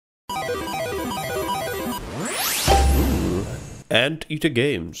Ooh. Anteater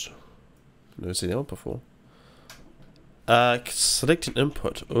Games. Never seen that one before. Select an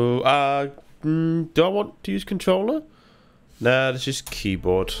input. Oh, do I want to use controller? Nah, let's use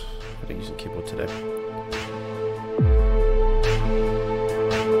keyboard. I don't use a keyboard today.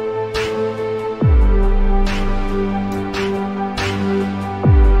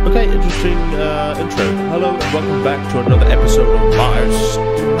 Okay, interesting intro. Hello and welcome back to another episode of Mars.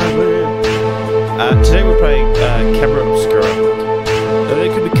 Today we're playing Camera Obscura.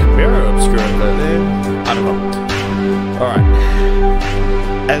 It could be Camera Obscura, but I don't know. Alright.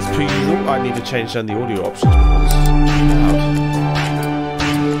 As per usual, I need to change down the audio options because it's loud.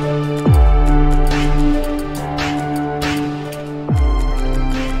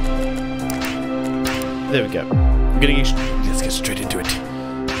 There we go. I'm getting used. Let's get straight into it.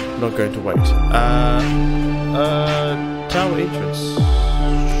 Not going to wait. Tower entrance.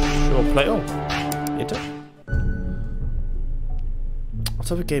 Sure, play on. Enter. What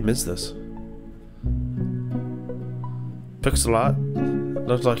type of game is this? Pixel art.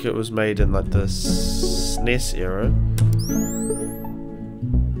 Looks like it was made in like the SNES era.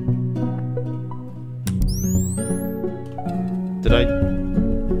 Did I?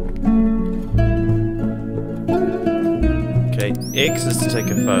 Okay, X is to take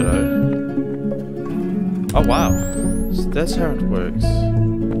a photo. Oh wow, so that's how it works.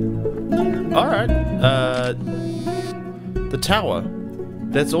 Alright, the tower.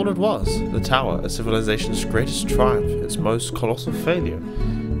 That's all it was. The tower, a civilization's greatest triumph, its most colossal failure.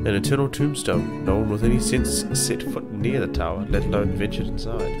 An eternal tombstone. No one with any sense set foot near the tower, let alone ventured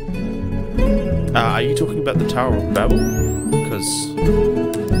inside. Are you talking about the Tower of Babel? Because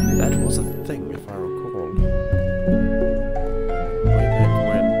that was a thing, if I recall. Way back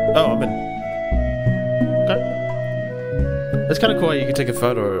when. Oh, I'm in. Okay. It's kind of cool how you can take a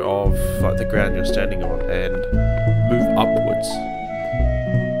photo of like the ground you're standing on and move upwards.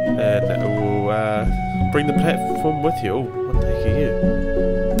 And it will bring the platform with you. Oh, what the heck are you?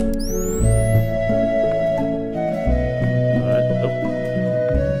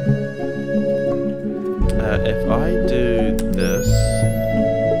 Alright, if I do this...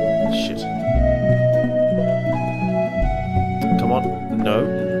 Shit. Come on, no.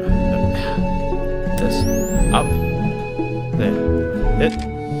 This. Up. There. Hit.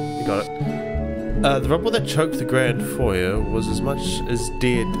 You got it. The rubble that choked the grand foyer was as much as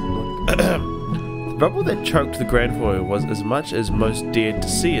dared. The rubble that choked the grand foyer was as much as most dared to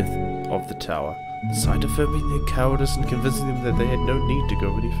see of the tower. The sight affirming their cowardice and convincing them that they had no need to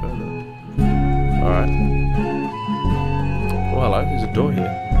go any further. Alright. Oh, hello, there's a door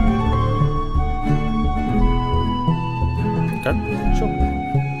here. Okay, sure.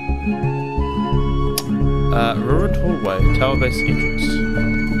 Ruined hallway, tower base entrance.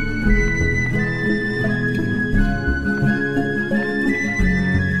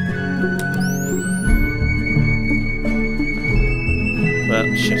 Well,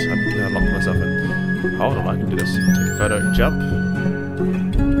 shit, I locked myself in. Hold on, I can do this. Take a photo, jump.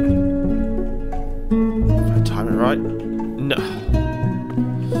 If I time it right. No.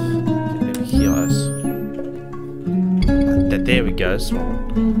 Maybe heal us. There we go, small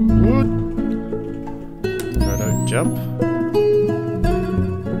one. Photo, jump.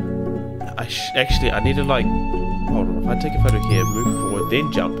 Actually, I need to like... Hold on, if I take a photo here, move forward,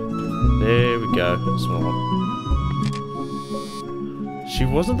 then jump. There we go, small one. She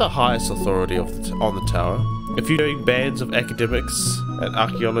wasn't the highest authority on the tower. A few knowing bands of academics and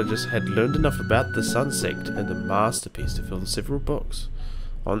archaeologists had learned enough about the Sun sect and the masterpiece to fill several books.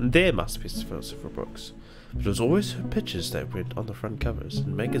 On their masterpiece to fill several books. But it was always her pictures that went on the front covers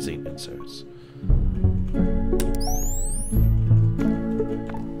and magazine inserts.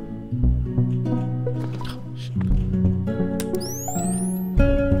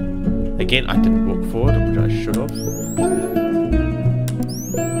 Again, I didn't walk forward, which I should have.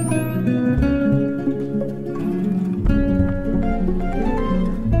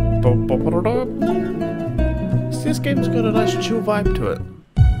 This game's got a nice chill vibe to it.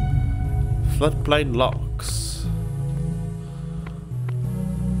 Floodplain locks.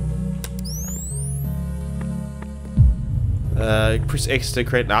 Press X to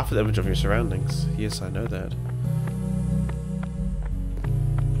create an alpha image of your surroundings. Yes, I know that.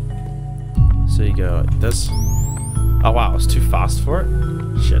 So you go like this. Oh wow, it's too fast for it?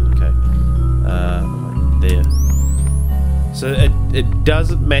 Shit, okay. Like there. So it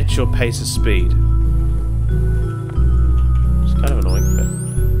doesn't match your pace of speed. It's kind of annoying,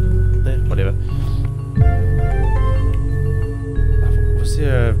 but whatever. Was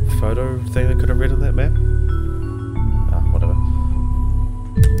there a photo thing that could have read on that map? Ah, whatever.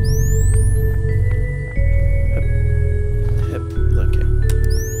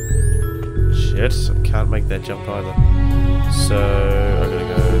 can't make that jump either. So I'm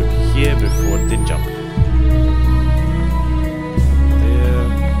gonna go here, move forward, then jump. There.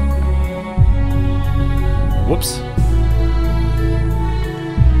 Whoops.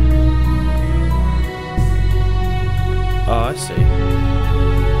 Oh, I see.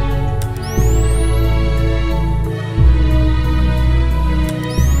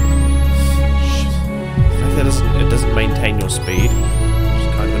 It doesn't maintain your speed.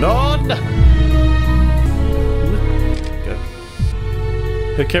 Just kind of an on. Go.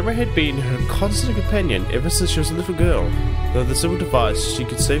 Her camera had been her constant companion ever since she was a little girl. Though the simple device, she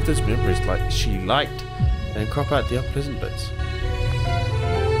could save those memories like she liked and crop out the unpleasant bits.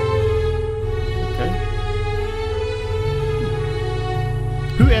 Okay.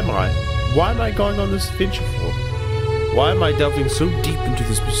 Who am I? Why am I going on this adventure for? Why am I delving so deep into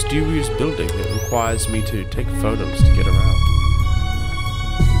this mysterious building that requires me to take photos to get around?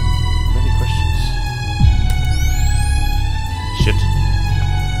 Many questions. Shit. I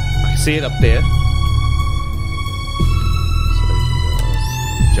can see it up there. So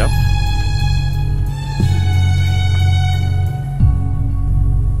jump.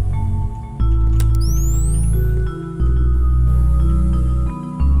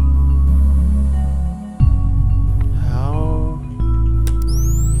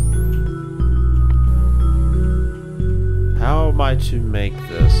 To make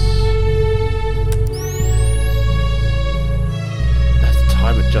this, I have to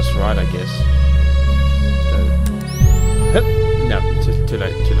time it just right, I guess. No, too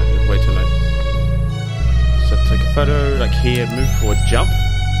late, way too late. So take a photo, like here, move forward, jump.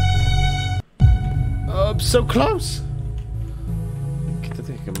 Oh, I'm so close. I don't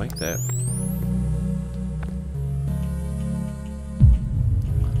think I can make that.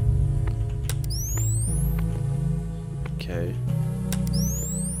 Okay.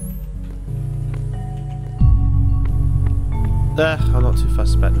 I'm not too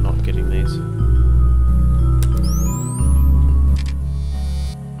fussed about not getting these.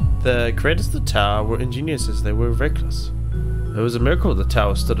 The creators of the tower were ingenious as they were reckless. It was a miracle the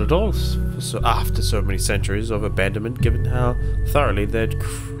tower stood at all after so many centuries of abandonment, given how thoroughly they'd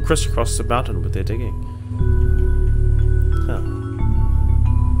crisscrossed the mountain with their digging. Huh.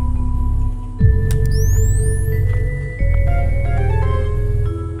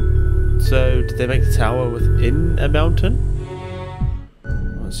 So, did they make the tower within a mountain?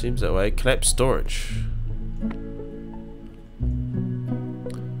 Seems that way. Collapse storage.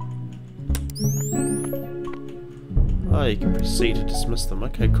 Oh, you can proceed to dismiss them.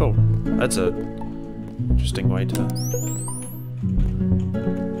 Okay, cool. That's a interesting way to.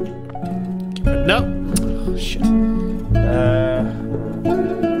 No. Oh, shit.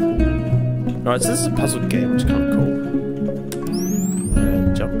 Alright, so this is a puzzle game, which is kind of cool.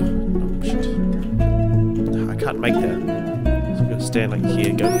 Jump. Oh shit. I can't make that. Stand like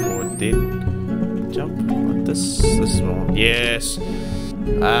here, go forward, then jump like this one. Yes!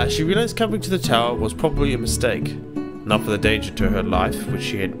 She realized coming to the tower was probably a mistake. Not for the danger to her life, which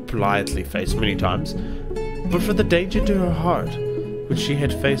she had blithely faced many times, but for the danger to her heart, which she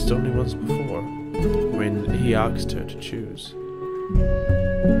had faced only once before, when he asked her to choose.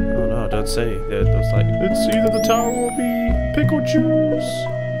 Oh no, don't say. It was like, it's either the tower or me, pick or choose.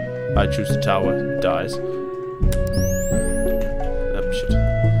 I choose the tower, dies. Shit.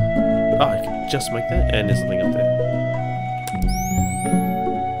 Oh, I can just make that, and there's something up there.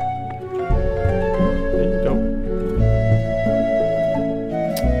 There you go.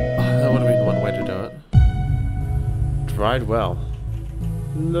 Oh, that would have been one way to do it. Dried well.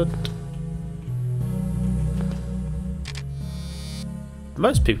 Not.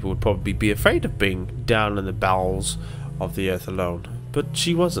 Most people would probably be afraid of being down in the bowels of the earth alone, but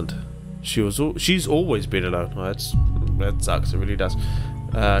she wasn't. She's always been alone. Well, that sucks, it really does.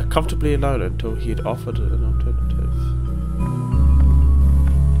 Comfortably alone until he had offered an alternative.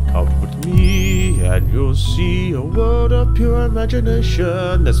 Come with me and you'll see a world of pure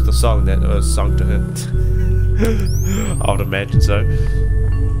imagination. That's the song that was sung to her. I would imagine so. I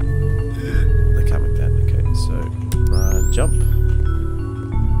can't make that. Okay, so jump.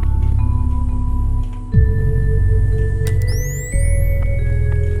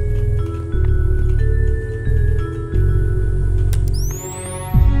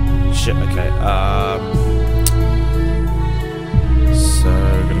 Shit, okay, so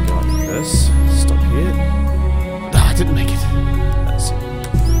I'm gonna go like this, stop here. Ah, I didn't make it. Let's see.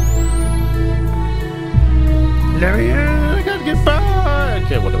 Larry, I gotta get back.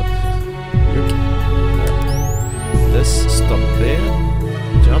 Okay, whatever. This, stop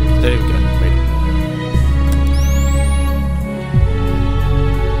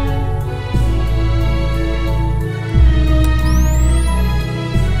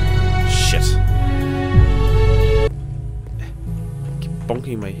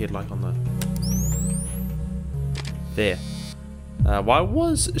bonking my head like on that? There. Why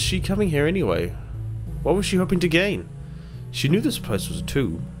was she coming here anyway? What was she hoping to gain? She knew this place was a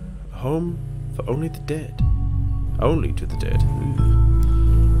tomb. A home for only the dead. Only to the dead.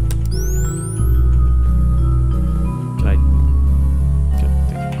 Can I...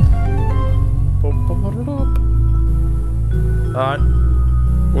 Alright.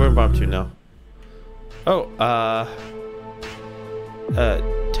 Where am I up to now? Oh,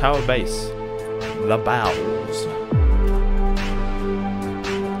 Tower Base. The Bowels.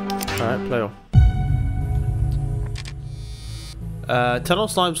 Alright, play on. Tunnel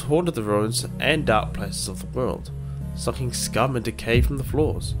slimes haunted the ruins and dark places of the world, sucking scum and decay from the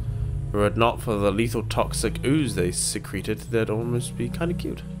floors. Were it not for the lethal toxic ooze they secreted, they'd almost be kinda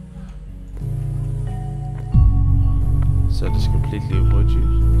cute. So just completely avoid you,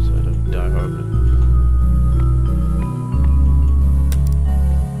 so I don't die horribly.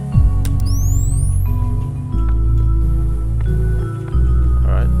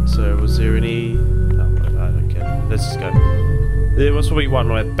 Alright, so was there any... No, I don't care. Let's just go. There was probably one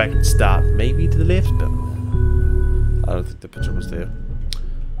right back at start, maybe to the left, but I don't think the picture was there.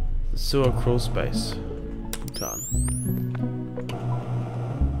 The sewer crawl space. Done.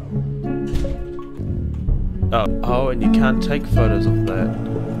 Oh, and you can't take photos of that.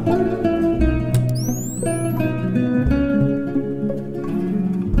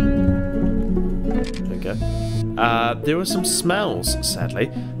 Okay. There were some smells, sadly,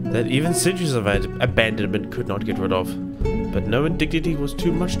 that even centuries of abandonment could not get rid of. But no indignity was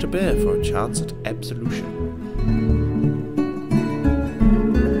too much to bear for a chance at absolution.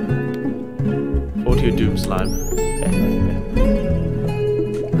 Audio Doom Slime.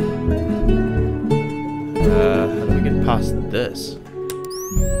 How do we get past this?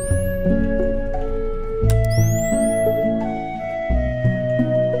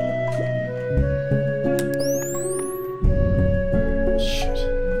 Shit.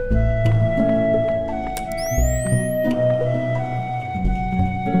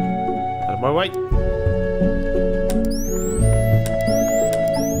 Out of my way.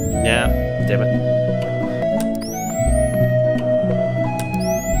 Yeah, damn it.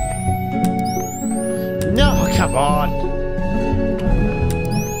 No, come on.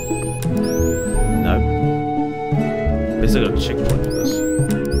 No. At least I got a checkpoint for this.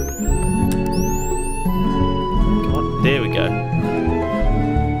 Come on, there we go.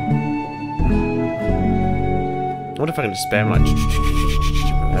 I wonder if I can just spam like... I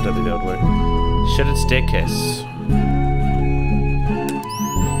don't think that would work. Shuttered staircase.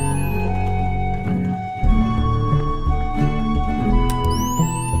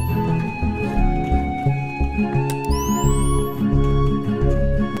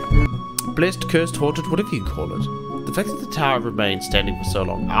 Blessed, cursed, haunted, whatever you call it. The fact that the tower remained standing for so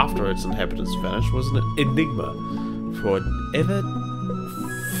long after its inhabitants vanished was an enigma for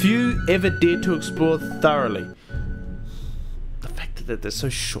few ever dared to explore thoroughly. The fact that they're so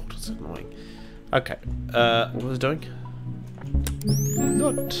short is annoying. Okay, what was I doing?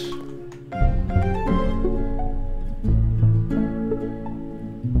 Not.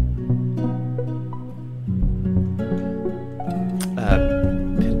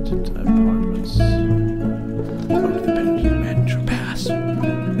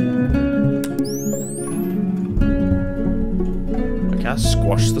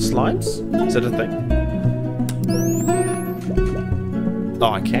 Squash the slimes? Is that a thing?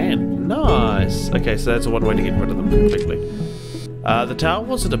 Oh, I can. Nice. Okay, so that's one way to get rid of them completely. The tower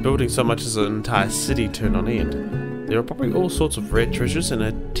wasn't a building so much as an entire city turned on end. There were probably all sorts of rare treasures and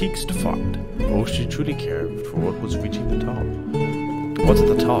antiques to find. All she truly cared for was reaching the top. What's at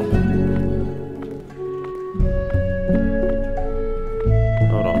the top?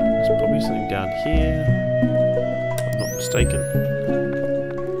 Hold on. There's probably something down here. If I'm not mistaken.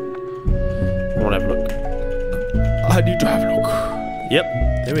 I want to have a look. I need to have a look. Yep,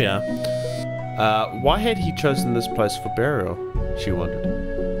 there we are. Why had he chosen this place for burial? She wondered.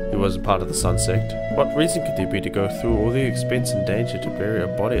 He wasn't part of the Sun sect. What reason could there be to go through all the expense and danger to bury a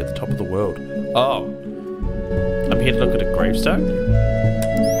body at the top of the world? Oh. I'm here to look at a gravestone?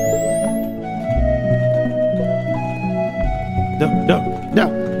 No, no, no,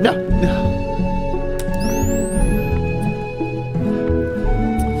 no, no.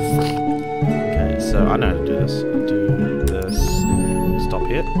 So I know how to do this. Do this. Stop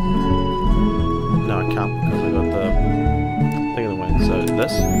here. No, I can't because I got the thing in the way. So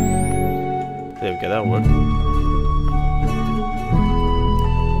this. There we go. That'll work.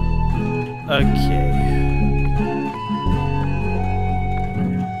 Okay.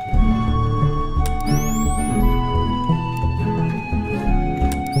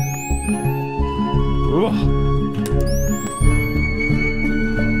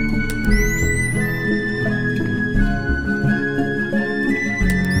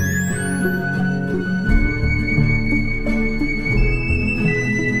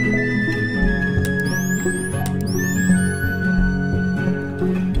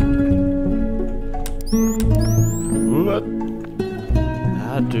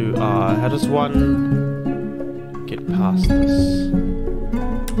 How does one get past this?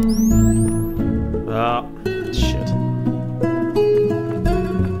 Ah, shit.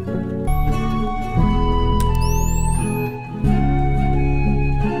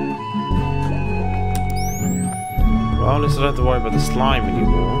 Well, at least I don't have to worry about the slime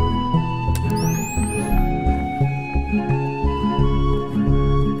anymore.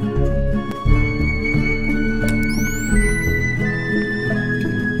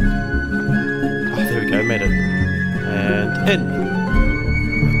 Made it. And in.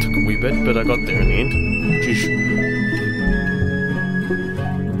 It took a wee bit, but I got there in the end. Jeez.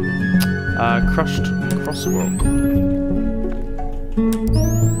 Crushed crosswalk.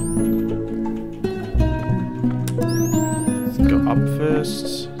 Let's go up first.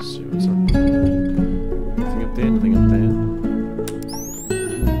 See what's up. Nothing up there, nothing up there.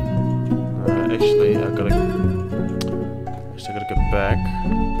 Actually, I gotta go back.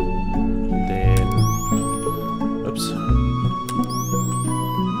 Oops.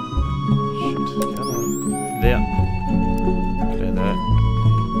 Shoot, come on. There. Clear that.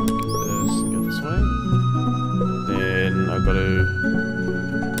 Get this, go this way. Then I've got to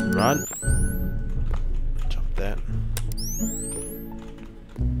run. Jump that.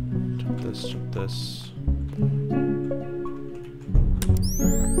 Jump this, jump this.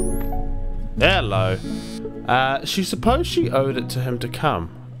 Hello. She supposed she owed it to him to come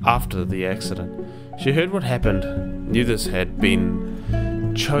after the accident. She heard what happened, knew this had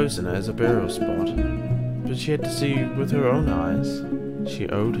been chosen as a burial spot, but she had to see with her own eyes. She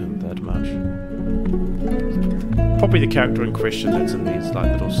owed him that much. Probably the character in question that's in these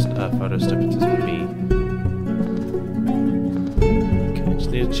like little photo snippets is me. Okay, just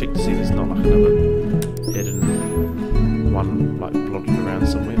need to check to see there's not like another hidden one like blotted around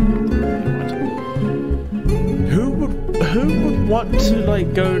somewhere. Who would want to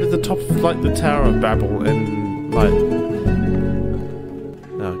like go to the top of like the Tower of Babel and like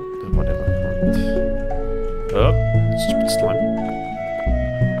no whatever. Oh, stupid slime.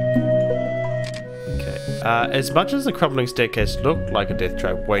 Okay. As much as the crumbling staircase looked like a death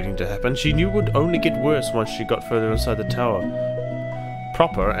trap waiting to happen, she knew it would only get worse once she got further inside the tower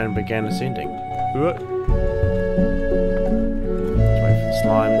proper and began ascending. Let's wait for the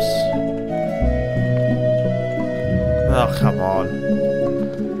slimes. Oh, come on.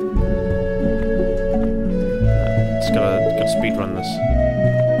 Just gotta speed run this.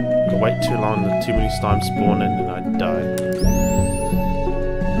 If I wait too long, too many slimes spawn in and I die.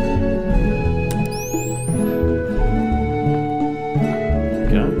 There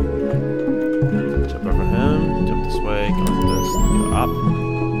we go. Jump over him, jump this way, go like this, go up.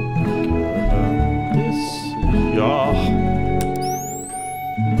 Go over this. Yeah.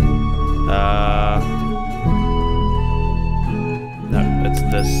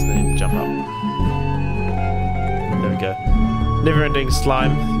 This, then jump up. There we go. Never ending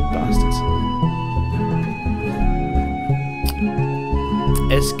slime, bastards.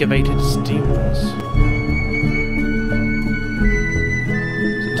 Excavated steam walls.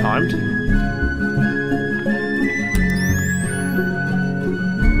 Is it timed?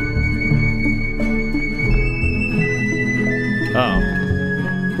 Oh.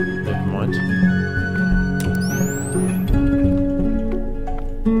 Never mind.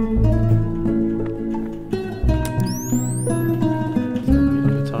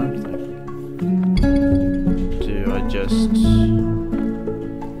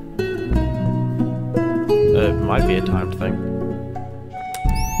 Might be a timed thing.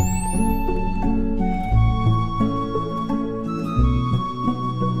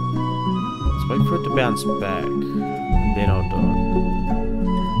 Let's wait for it to bounce back. Then I'll do it.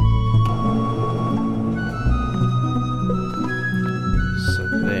 So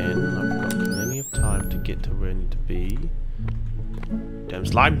then I've got plenty of time to get to where I need to be. Damn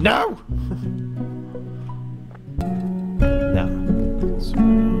slime, no! No.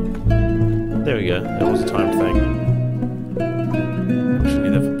 There we go, that was a timed thing. I should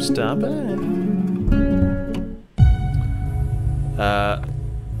need that from Starbuck.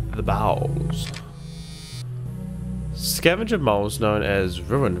 The bowels. Scavenger moles, known as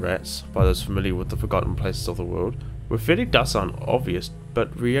ruined rats by those familiar with the forgotten places of the world, were fairly docile and obvious,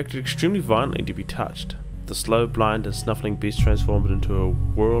 but reacted extremely violently to be touched. the slow, blind, and snuffling beast transformed into a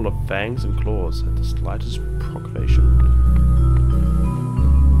whirl of fangs and claws at the slightest provocation.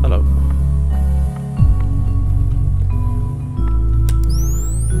 Hello.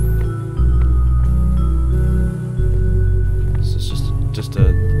 Is this just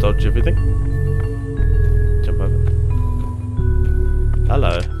to dodge everything? Jump over.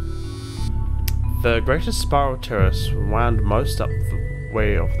 Hello. The greatest spiral terrace wound most up the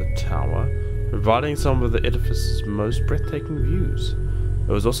way of the tower, providing some of the edifice's most breathtaking views.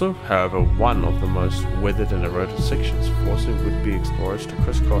 It was also, however, one of the most weathered and eroded sections, forcing would-be explorers to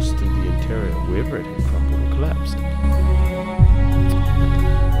crisscross through the interior wherever it had crumbled or collapsed.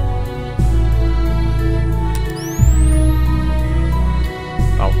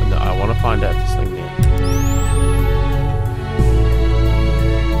 Oh, no, I want to find out this thing there.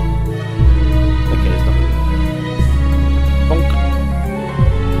 Okay, there's nothing there. Bonk.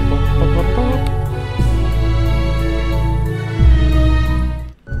 Bonk, bonk, bonk, bonk.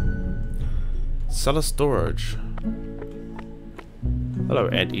 Cellar storage. Hello,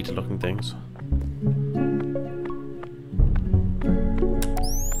 anteater looking things.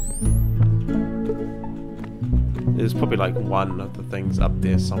 There's probably like one of the things up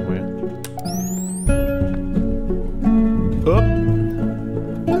there somewhere. Oh.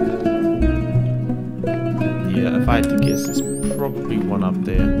 Yeah, if I had to guess, there's probably one up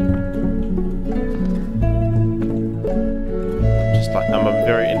there. I'm a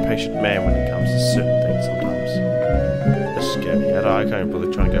very impatient man when it comes to certain things sometimes. That's scary. I can't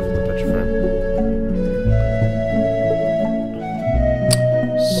bother trying to go for the picture frame.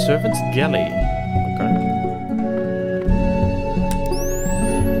 Servant's Galley. Okay.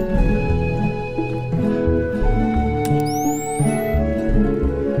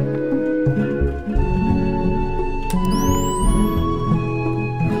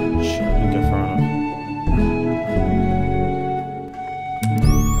 Shit, I didn't go far enough.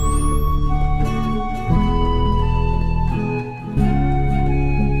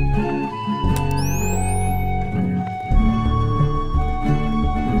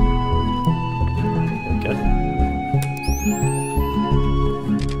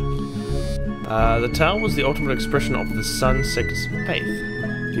 The tower was the ultimate expression of the sun sector's faith.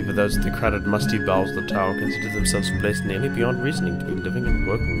 Even those with the crowded, musty bowels of the tower considered themselves blessed nearly beyond reasoning to be living and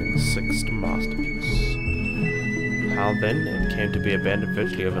working in the sixth masterpiece. How then it came to be abandoned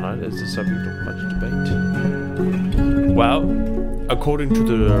virtually overnight is the subject of much debate. Well, according to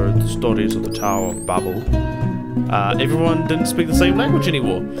the stories of the Tower of Babel, everyone didn't speak the same language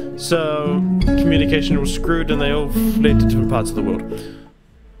anymore, so communication was screwed and they all fled to different parts of the world.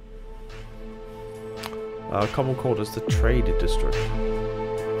 Common called as the Trade District.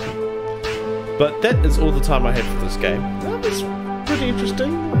 But that is all the time I had for this game. That was pretty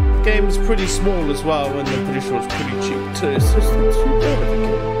interesting. The game is pretty small as well, and I'm pretty sure it's pretty cheap too, so it's not too bad of a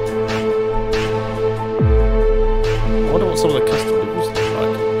game. I wonder what some of the custom levels look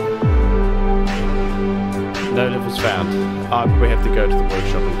like. No levels found. I probably have to go to the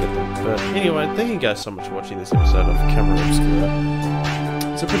workshop and get them. But anyway, thank you guys so much for watching this episode of Camera Obscura.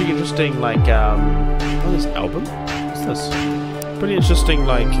 It's a pretty interesting, like, oh, this album? What's this? Pretty interesting,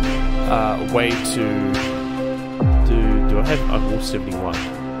 like, way to do I have Uncle 71?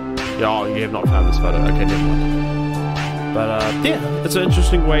 Yeah, oh, you have not found this photo. Okay, never mind. But, yeah, it's an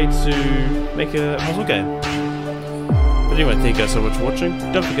interesting way to make a puzzle game. But anyway, thank you guys so much for watching.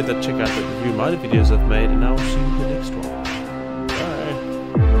 Don't forget to check out the review of my other videos I've made, and I'll see you in the next one.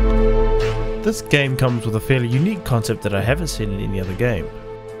 Bye. This game comes with a fairly unique concept that I haven't seen in any other game.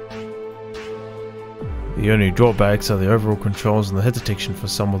 The only drawbacks are the overall controls and the hit detection for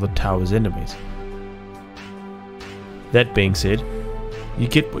some of the tower's enemies. That being said, you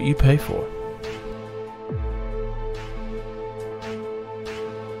get what you pay for.